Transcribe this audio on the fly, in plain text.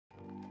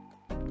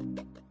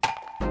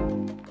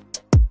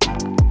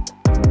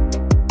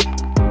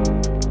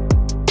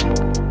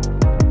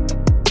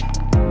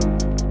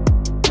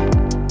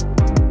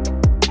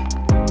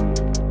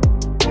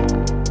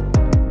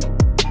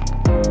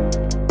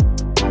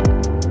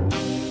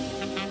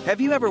Have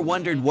you ever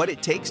wondered what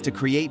it takes to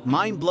create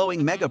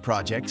mind-blowing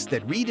megaprojects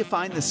that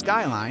redefine the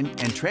skyline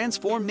and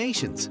transform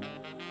nations?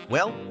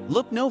 Well,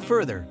 look no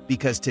further,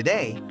 because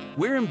today,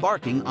 we're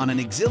embarking on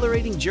an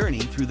exhilarating journey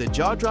through the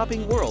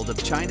jaw-dropping world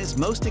of China's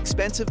most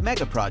expensive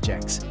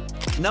megaprojects.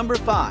 Number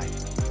 5.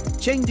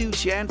 Chengdu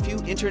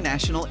Xianfu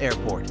International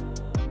Airport.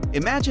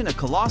 Imagine a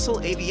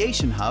colossal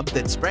aviation hub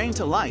that sprang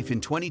to life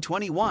in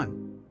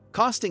 2021,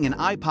 costing an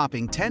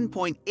eye-popping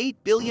 $10.8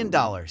 billion.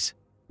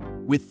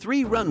 With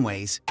 3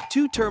 runways,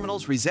 2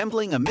 terminals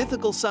resembling a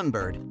mythical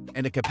sunbird,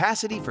 and a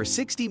capacity for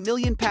 60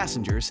 million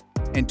passengers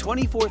and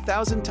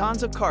 24,000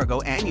 tons of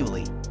cargo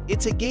annually,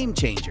 it's a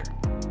game-changer.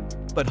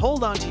 But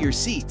hold on to your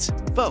seats,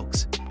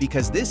 folks,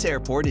 because this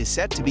airport is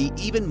set to be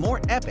even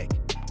more epic.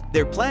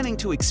 They're planning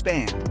to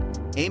expand,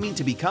 aiming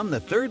to become the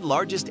 3rd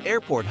largest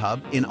airport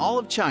hub in all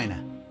of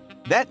China.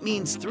 That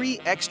means 3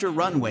 extra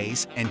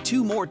runways and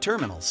 2 more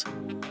terminals.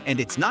 And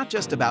it's not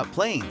just about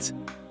planes.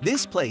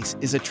 This place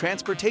is a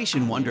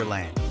transportation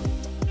wonderland.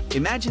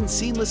 Imagine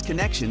seamless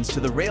connections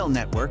to the rail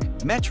network,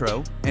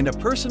 metro, and a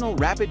personal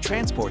rapid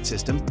transport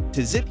system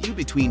to zip you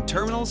between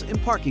terminals and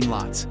parking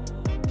lots.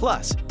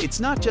 Plus, it's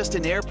not just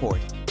an airport,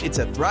 it's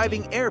a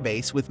thriving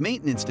airbase with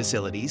maintenance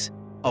facilities,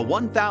 a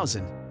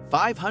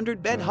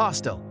 1,500-bed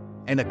hostel,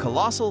 and a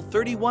colossal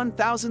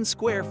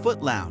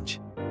 31,000-square-foot lounge.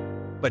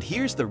 But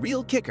here's the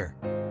real kicker.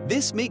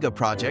 This mega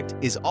project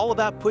is all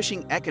about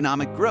pushing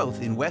economic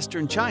growth in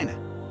Western China,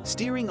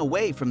 steering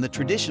away from the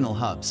traditional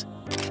hubs.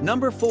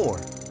 Number 4.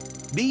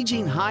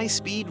 Beijing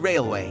High-Speed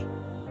Railway.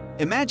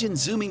 Imagine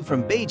zooming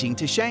from Beijing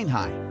to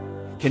Shanghai,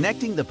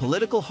 connecting the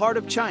political heart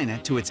of China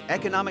to its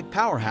economic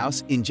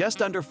powerhouse in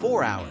just under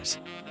 4 hours.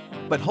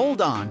 But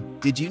hold on,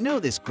 did you know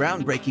this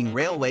groundbreaking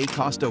railway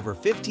cost over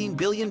 $15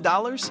 billion?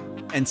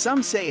 And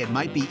some say it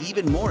might be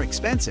even more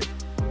expensive.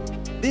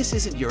 This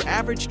isn't your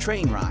average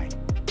train ride.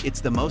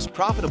 It's the most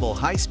profitable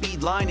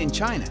high-speed line in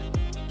China,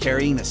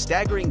 carrying a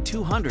staggering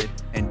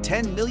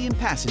 210 million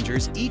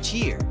passengers each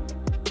year.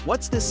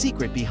 What's the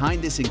secret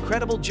behind this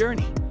incredible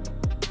journey?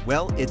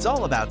 Well, it's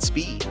all about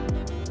speed.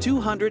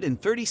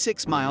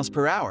 236 miles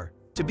per hour,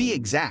 to be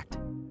exact.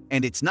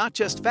 And it's not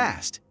just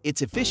fast,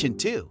 it's efficient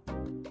too.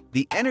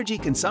 The energy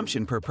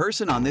consumption per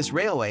person on this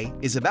railway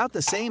is about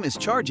the same as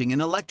charging an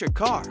electric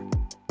car.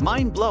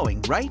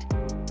 Mind-blowing, right?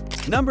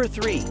 Number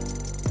 3.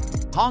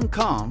 Hong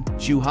Kong,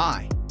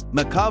 Zhuhai,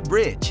 Macau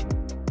Bridge.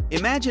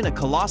 Imagine a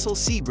colossal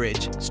sea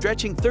bridge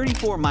stretching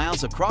 34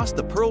 miles across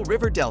the Pearl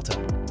River Delta,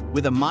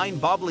 with a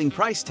mind-boggling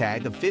price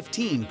tag of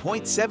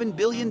 $15.7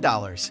 billion.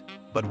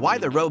 But why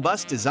the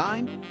robust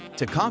design?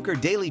 To conquer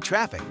daily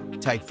traffic,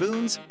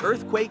 typhoons,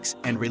 earthquakes,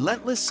 and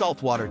relentless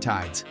saltwater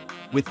tides.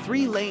 With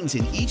 3 lanes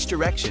in each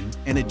direction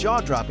and a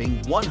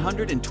jaw-dropping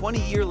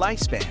 120-year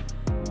lifespan.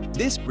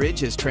 This bridge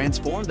has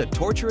transformed a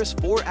torturous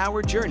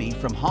 4-hour journey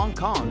from Hong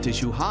Kong to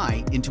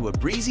Zhuhai into a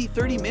breezy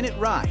 30-minute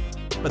ride.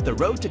 But the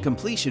road to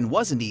completion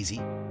wasn't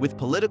easy, with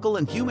political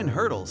and human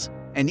hurdles,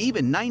 and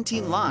even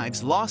 19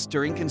 lives lost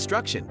during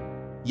construction.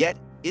 Yet,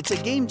 it's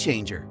a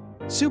game-changer,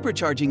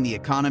 supercharging the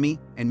economy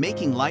and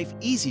making life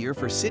easier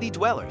for city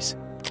dwellers.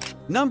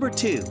 Number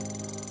 2.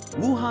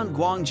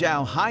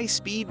 Wuhan-Guangzhou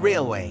High-Speed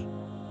Railway.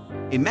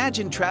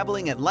 Imagine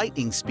traveling at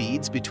lightning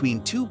speeds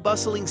between 2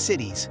 bustling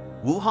cities,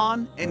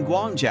 Wuhan and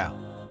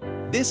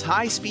Guangzhou. This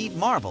high-speed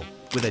marvel,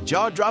 with a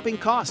jaw-dropping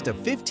cost of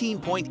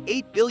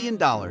 $15.8 billion,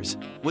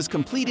 was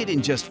completed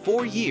in just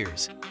 4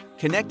 years,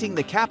 connecting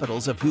the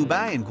capitals of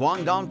Hubei and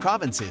Guangdong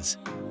provinces.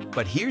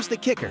 But here's the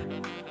kicker.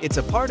 It's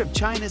a part of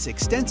China's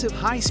extensive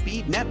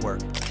high-speed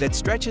network that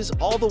stretches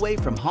all the way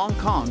from Hong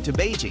Kong to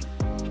Beijing.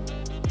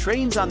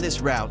 Trains on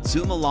this route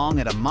zoom along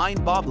at a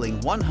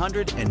mind-boggling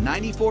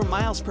 194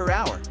 miles per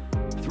hour,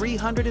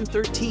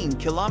 313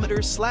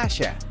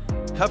 kilometers/at,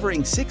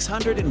 covering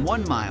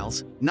 601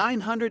 miles,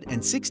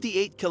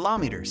 968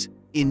 kilometers,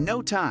 in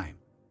no time.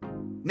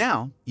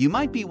 Now, you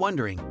might be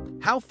wondering,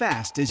 how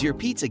fast does your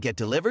pizza get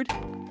delivered?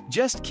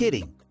 Just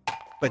kidding.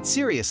 But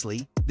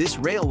seriously, this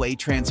railway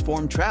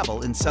transformed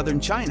travel in southern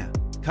China,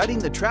 cutting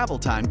the travel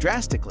time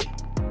drastically.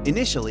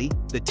 Initially,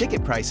 the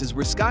ticket prices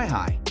were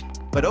sky-high,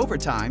 but over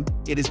time,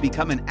 it has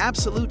become an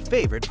absolute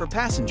favorite for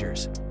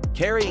passengers,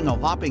 carrying a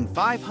whopping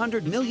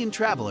 500 million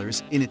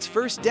travelers in its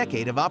first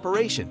decade of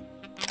operation.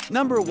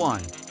 Number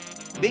 1.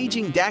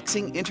 Beijing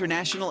Daxing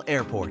International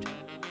Airport.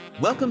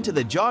 Welcome to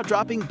the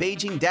jaw-dropping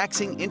Beijing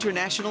Daxing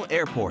International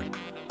Airport,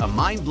 a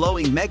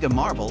mind-blowing mega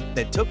marvel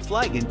that took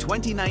flight in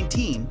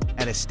 2019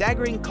 at a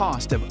staggering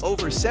cost of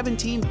over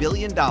 $17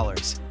 billion.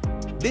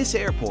 This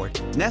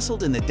airport,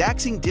 nestled in the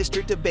Daxing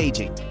district of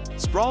Beijing,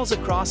 sprawls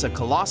across a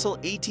colossal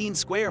 18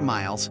 square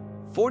miles,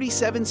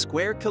 47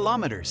 square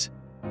kilometers.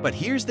 But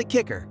here's the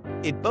kicker.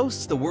 It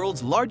boasts the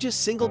world's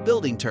largest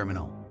single-building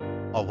terminal,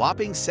 a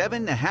whopping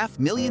 7.5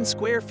 million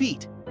square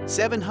feet,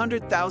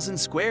 700,000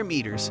 square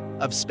meters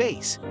of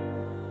space.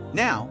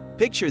 Now,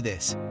 picture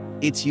this.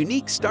 Its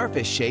unique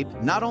starfish shape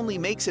not only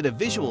makes it a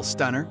visual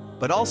stunner,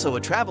 but also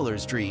a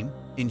traveler's dream,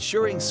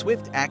 ensuring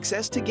swift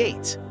access to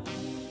gates.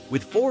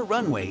 With 4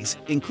 runways,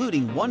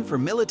 including 1 for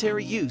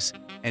military use,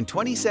 and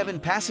 27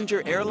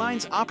 passenger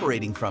airlines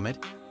operating from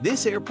it,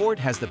 this airport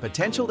has the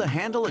potential to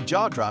handle a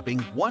jaw-dropping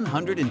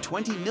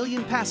 120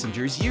 million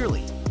passengers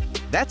yearly.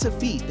 That's a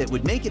feat that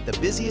would make it the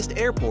busiest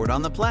airport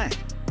on the planet.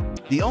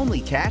 The only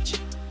catch?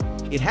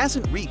 It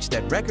hasn't reached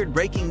that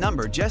record-breaking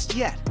number just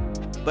yet.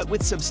 But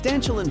with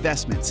substantial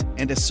investments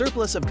and a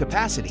surplus of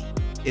capacity,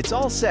 it's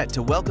all set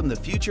to welcome the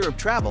future of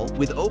travel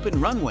with open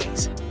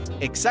runways.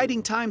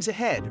 Exciting times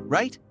ahead,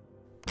 right?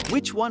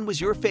 Which one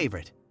was your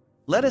favorite?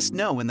 Let us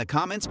know in the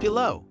comments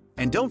below.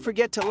 And don't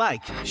forget to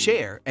like,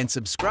 share, and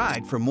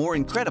subscribe for more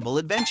incredible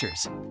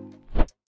adventures.